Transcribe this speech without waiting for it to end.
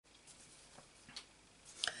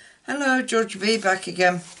Hello, George V back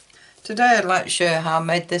again. Today I'd like to show you how I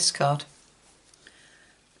made this card.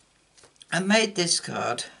 I made this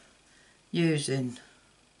card using,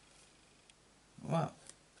 well,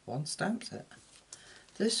 one stamp set.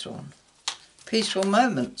 This one, Peaceful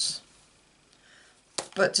Moments.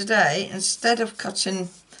 But today, instead of cutting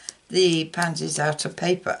the pansies out of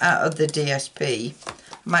paper, out of the DSP,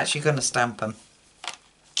 I'm actually going to stamp them.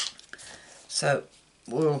 So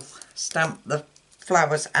we'll stamp the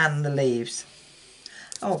flowers and the leaves,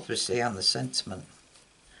 obviously, and the sentiment.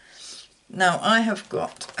 Now I have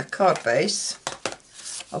got a card base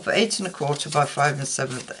of 8 1/4 by 5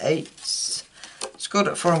 7/8. Scored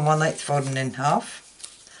at 4 1/8, folding in half.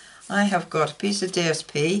 I have got a piece of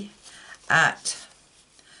DSP at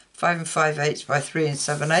 5 5/8 by 3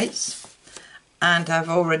 7/8, and I've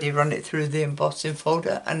already run it through the embossing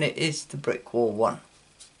folder, and it is the brick wall one.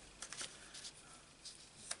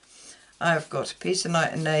 I've got a piece of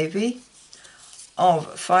Night and Navy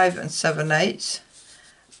of 5 7/8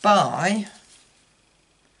 by,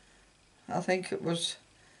 I think it was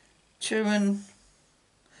 1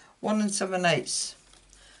 7/8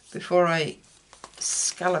 before I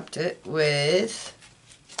scalloped it with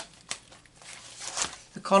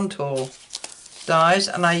the contour dies,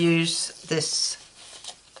 and I use this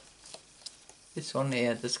one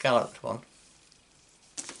here, the scalloped one,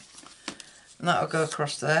 and that'll go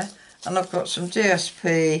across there. And I've got some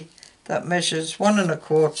DSP that measures 1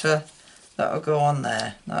 1/4, that'll go on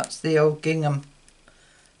there. That's the old gingham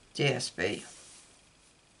DSP.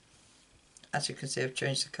 As you can see, I've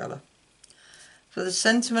changed the colour. For the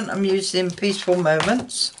sentiment, I'm using Peaceful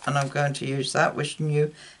Moments, and I'm going to use that, wishing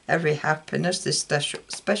you every happiness this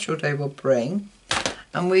special day will bring.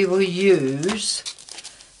 And we will use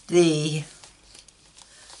the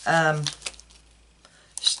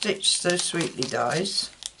Stitch So Sweetly dies,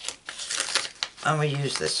 and we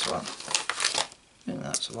use this one. I think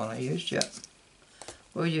that's the one I used, yeah.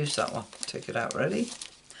 We'll use that one. Take it out ready.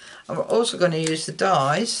 And we're also going to use the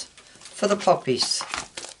dies for the poppies,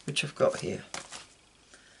 which I've got here.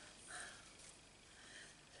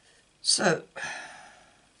 So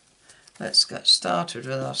let's get started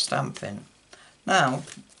with our stamping. Now,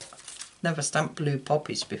 never stamped blue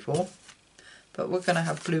poppies before, but we're going to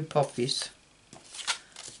have blue poppies.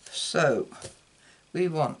 So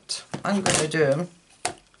I'm going to do them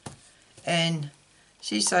in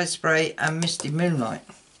Seaside Spray and Misty Moonlight.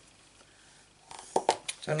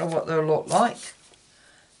 Don't know what they'll look like,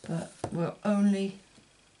 but we'll only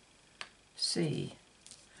see.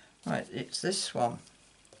 Right, it's this one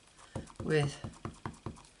with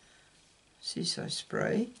Seaside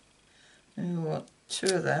Spray, and we want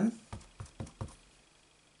 2 of them.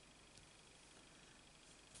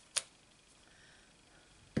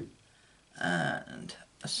 And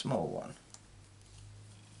a small one.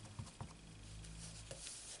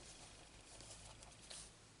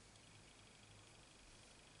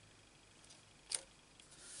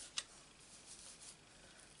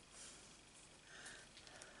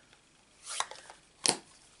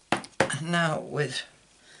 Now with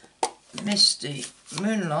Misty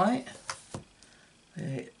Moonlight,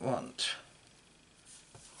 we want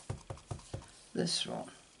this one.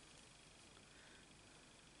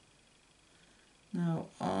 Now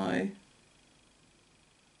I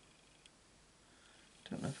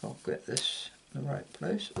don't know if I'll get this in the right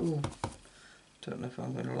place. Ooh, don't know if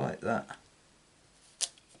I'm going to like that.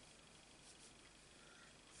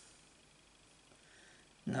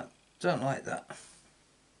 No, don't like that.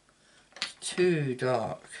 It's too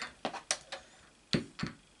dark.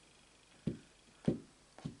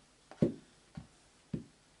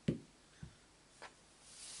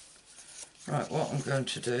 Right, what I'm going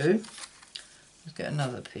to do, let's get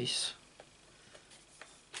another piece,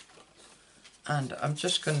 and I'm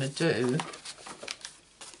just going to do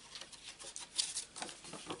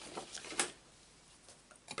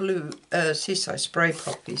blue Seaside Spray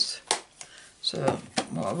poppies. So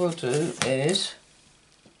what I will do is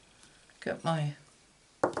get my,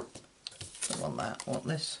 I don't want that, I want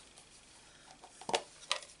this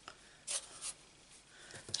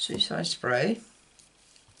Seaside Spray,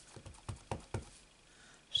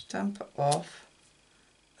 stamp it off,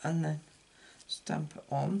 and then stamp it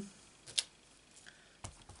on.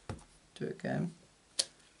 Do it again.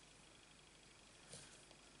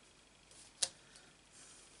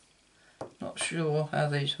 Not sure how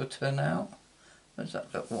these will turn out. Where's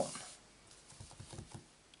that little one?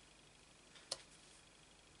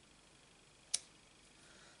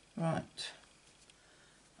 Right.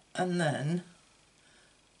 And then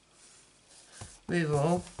we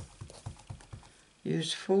will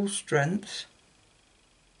use full strength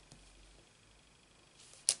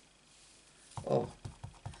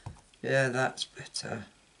Yeah, that's better.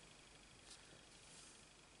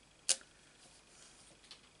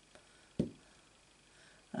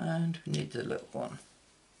 And we need the little one.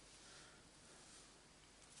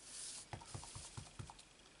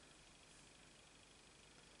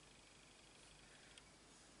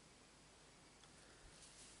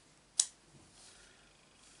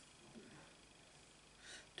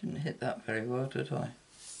 Didn't hit that very well, did I?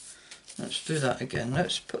 Let's do that again.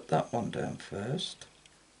 Let's put that one down first.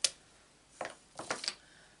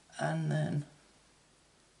 And then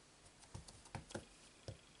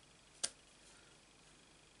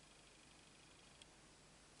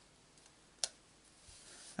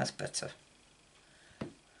that's better. And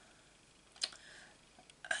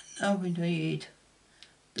now we need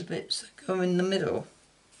the bits that go in the middle.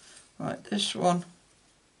 Right, this one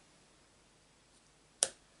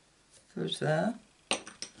goes there,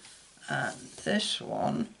 and this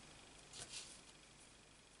one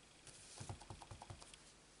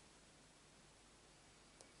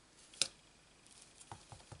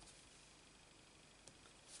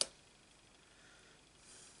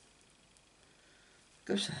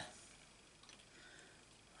goes there.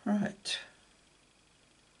 Right.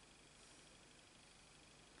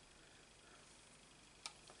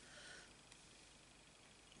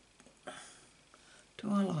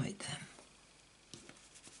 Do I like them?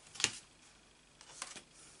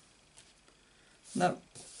 No.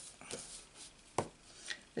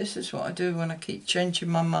 This is what I do when I keep changing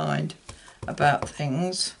my mind about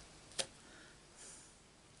things.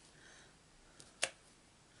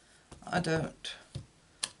 I don't.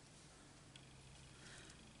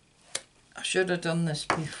 I should have done this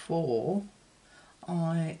before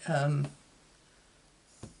I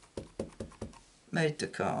made the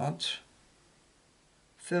cards,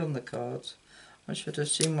 filmed the cards. I should have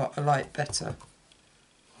seen what I like better.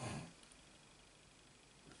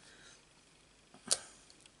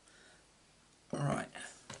 Right.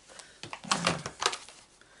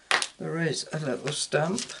 There is a little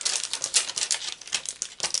stamp.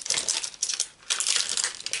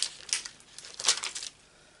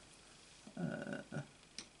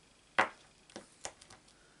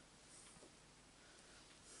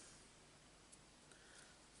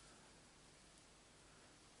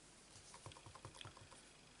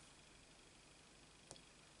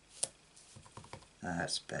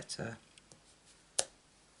 That's better.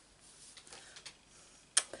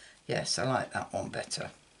 Yes, I like that one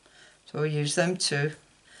better. So we'll use them two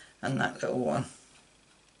and that little one.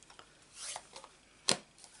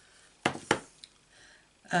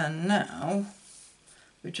 And now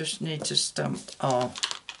we just need to stamp our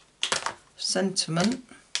sentiment.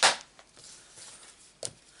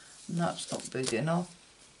 And that's not big enough.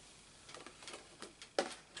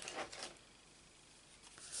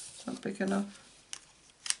 Is that big enough?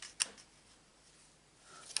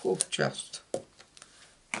 Oh, just.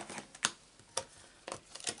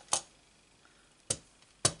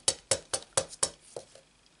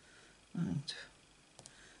 And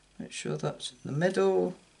make sure that's in the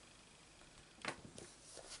middle.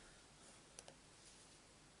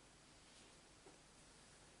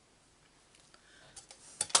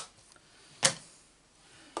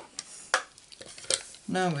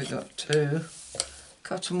 Now we've got to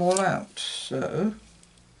cut them all out, so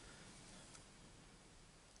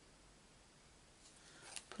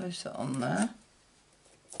place it on there,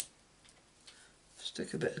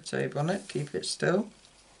 stick a bit of tape on it, keep it still.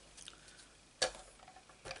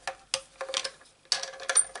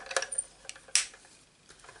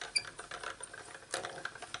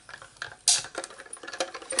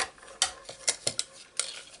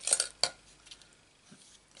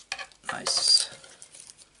 Nice.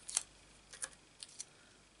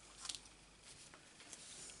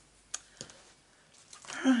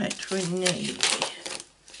 Right, we need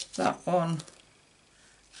that one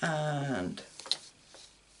and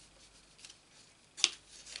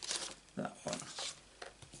that one.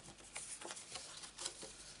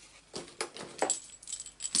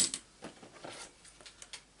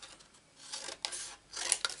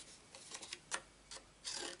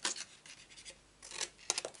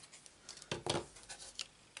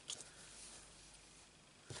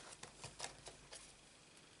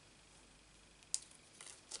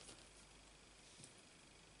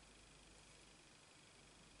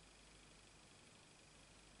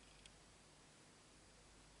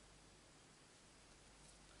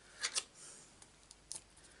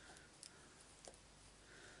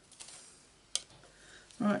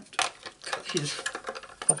 Right, cut these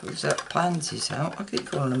poppies out, pansies out. I keep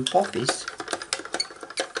calling them poppies.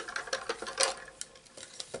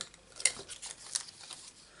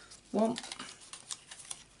 One,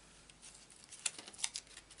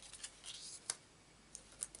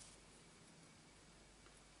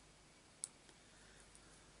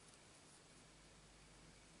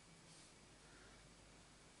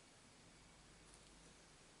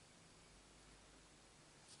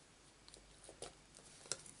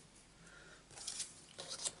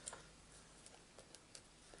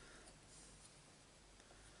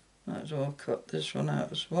 as well cut this one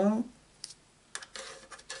out as well.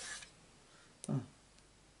 Oh,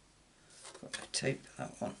 got to tape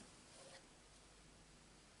that one.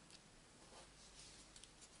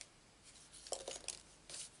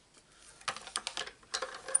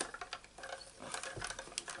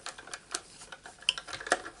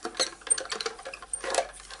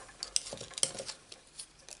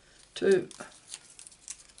 Two.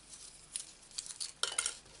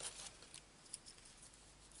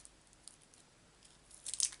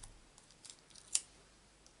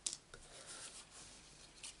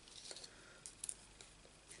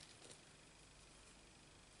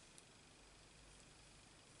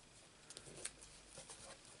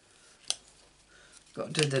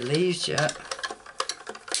 Got to do the leaves yet.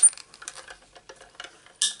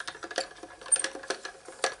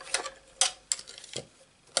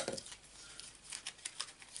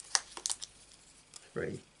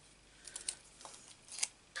 Three.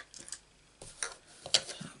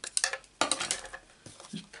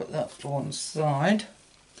 Just put that to one side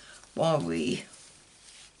while we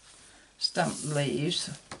stamp leaves,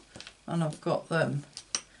 and I've got them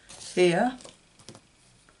here.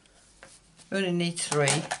 We only need three,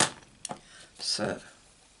 so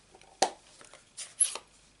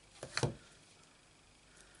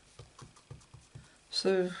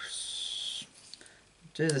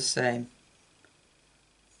do the same.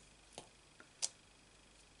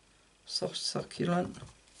 Soft succulent.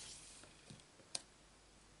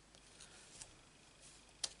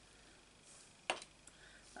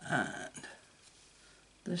 And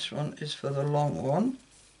this one is for the long one.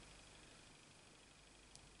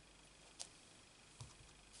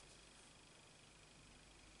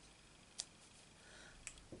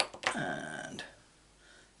 And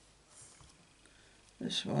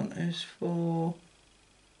this one is for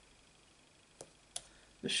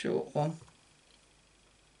the short one.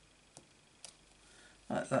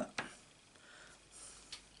 Like that.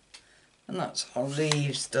 And that's our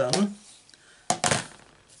leaves done,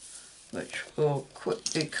 which we'll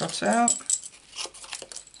quickly cut out.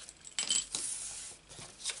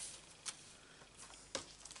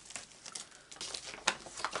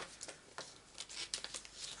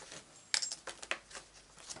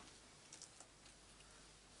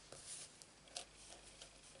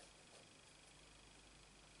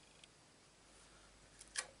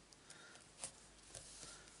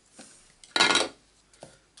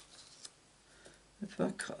 If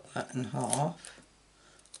I cut that in half,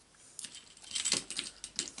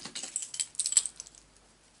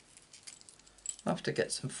 I'll have to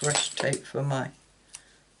get some fresh tape for my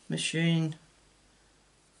machine.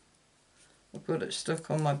 I've got it stuck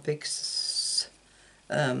on my big scissors.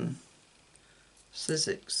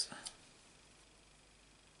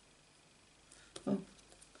 Oh,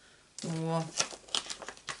 well.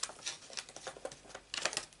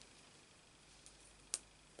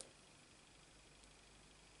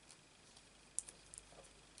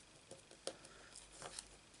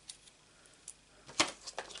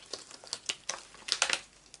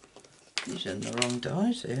 Using the wrong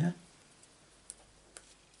dies here.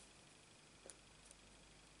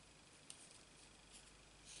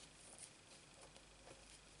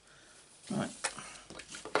 Right.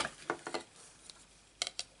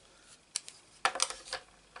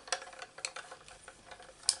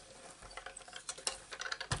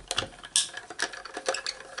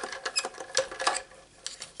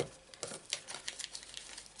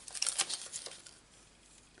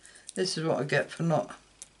 This is what I get for not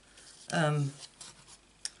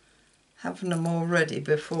having them all ready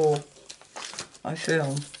before I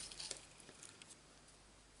film.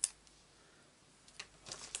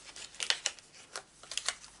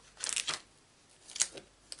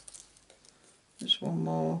 Just one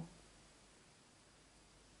more.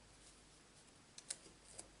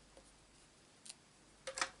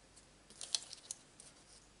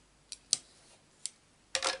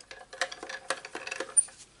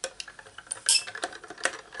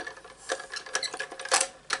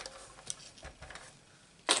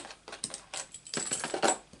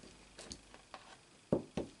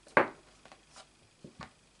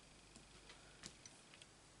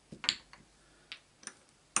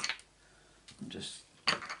 Just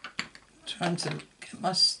trying to get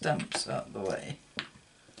my stamps out of the way.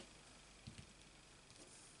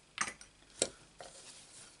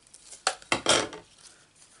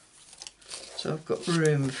 So I've got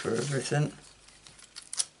room for everything.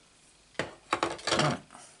 Right.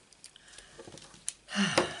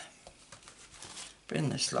 Bring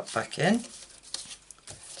this lot back in.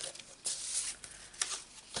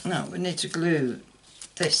 Now we need to glue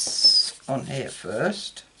this on here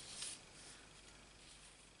first.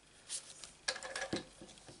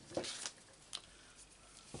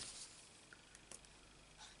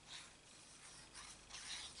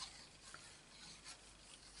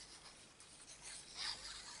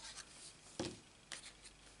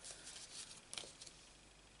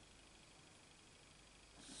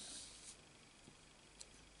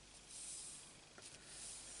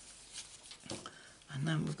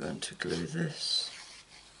 then we're going to glue this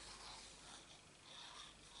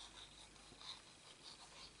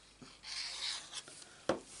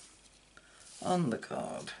on the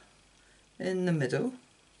card in the middle.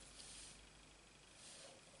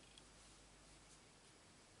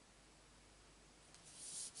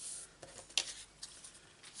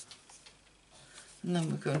 And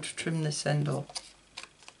then we're going to trim this end off.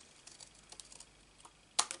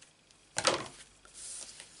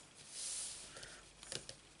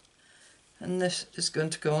 And this is going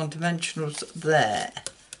to go on dimensionals there.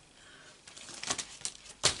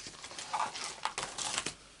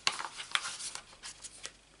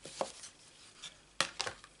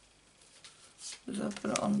 Did I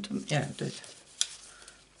put it on? Yeah, I did.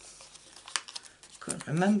 Couldn't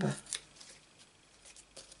remember.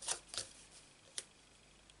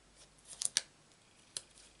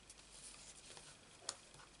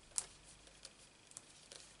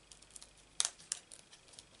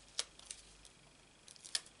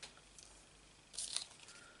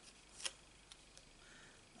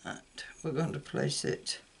 And we're going to place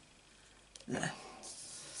it there,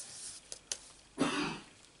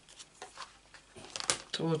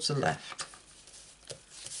 towards the left.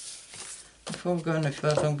 Before we go any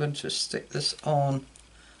further, I'm going to stick this on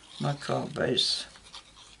my card base.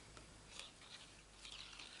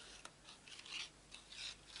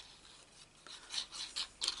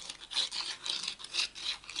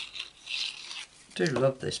 I do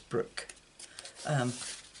love this brick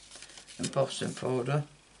embossing folder.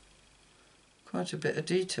 Quite a bit of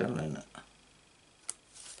detail in it.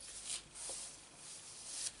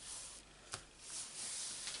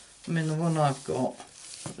 I mean, the one I've got,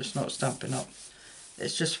 it's not Stampin' Up,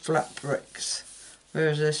 it's just flat bricks,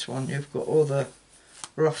 whereas this one you've got all the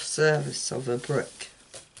rough surface of a brick.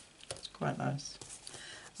 It's quite nice.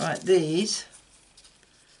 Right, these,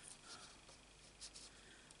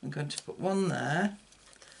 I'm going to put one there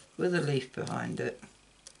with a leaf behind it.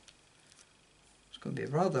 It's going to be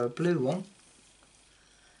rather a blue one.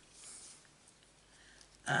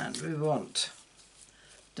 And we want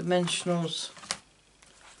dimensionals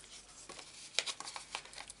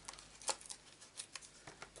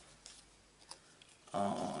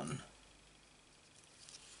on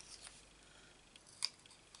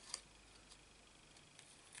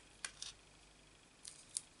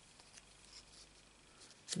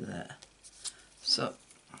there. So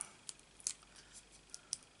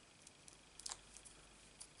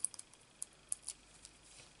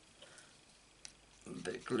a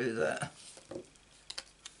bit of glue there.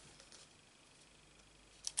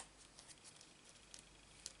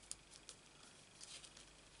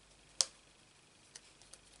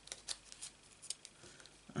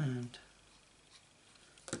 And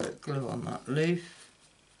a bit of glue on that leaf.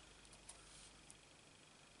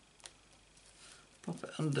 Pop it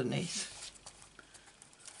underneath.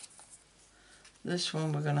 This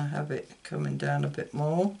one we're going to have it coming down a bit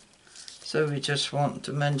more, so we just want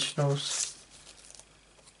dimensionals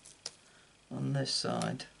on this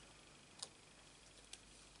side.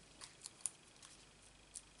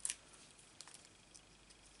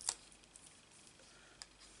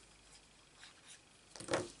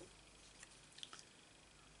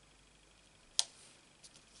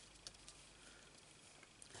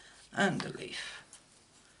 And a leaf.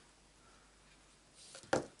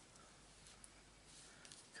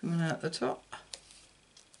 Coming out the top.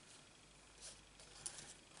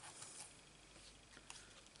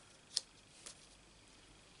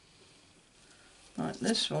 Right,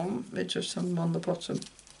 this one, we just have them on the bottom.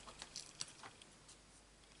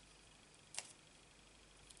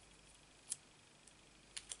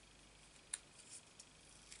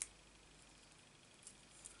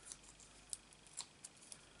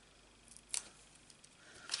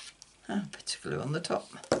 And a bit of glue on the top.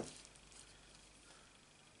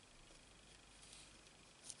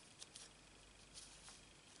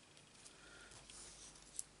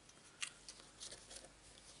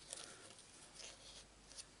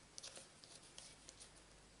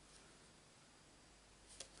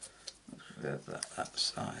 Grab that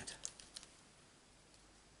side.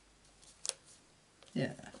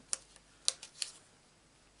 Yeah.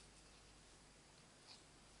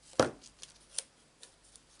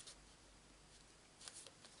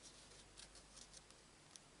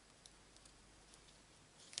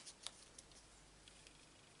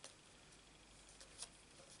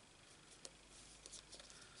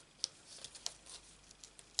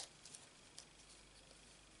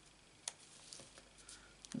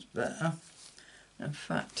 That's better. In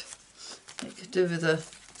fact, it could do with a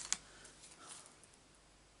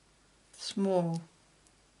small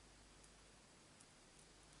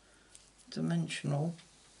dimensional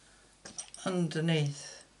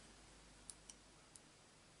underneath.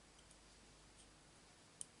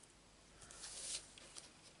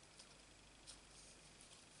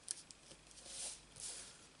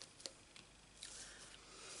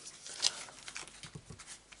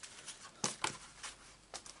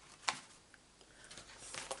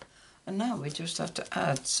 And now we just have to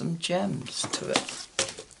add some gems to it.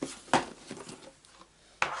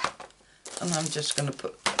 And I'm just going to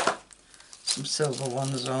put some silver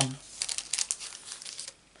ones on,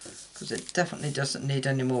 because it definitely doesn't need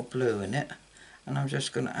any more blue in it. And I'm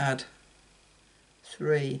just going to add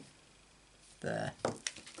 3 there.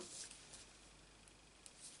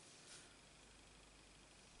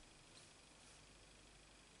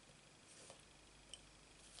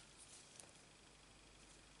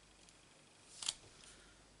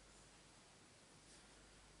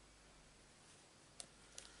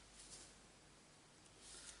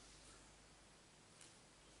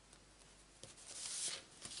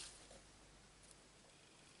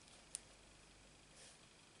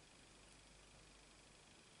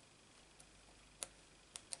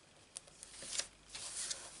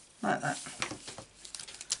 Like that.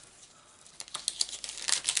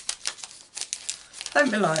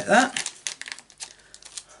 Don't be like that.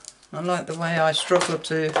 I like the way I struggle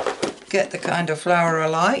to get the kind of flower I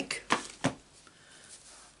like.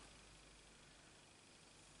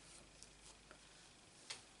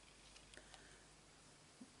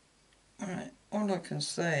 Right, all I can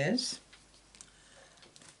say is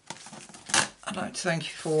I'd like to thank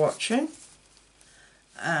you for watching.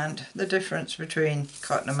 And the difference between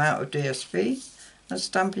cutting them out of DSP and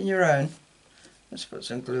stamping your own. Let's put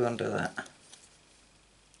some glue under that.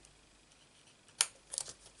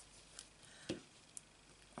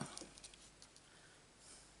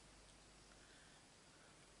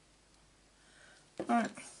 Right,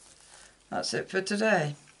 that's it for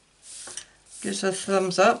today. Give us a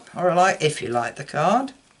thumbs up or a like if you like the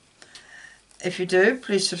card. If you do,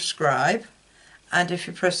 please subscribe. And if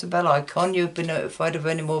you press the bell icon, you'll be notified of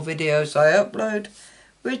any more videos I upload,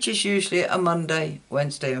 which is usually a Monday,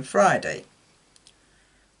 Wednesday and Friday.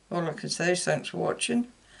 All I can say is thanks for watching,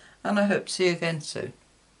 and I hope to see you again soon.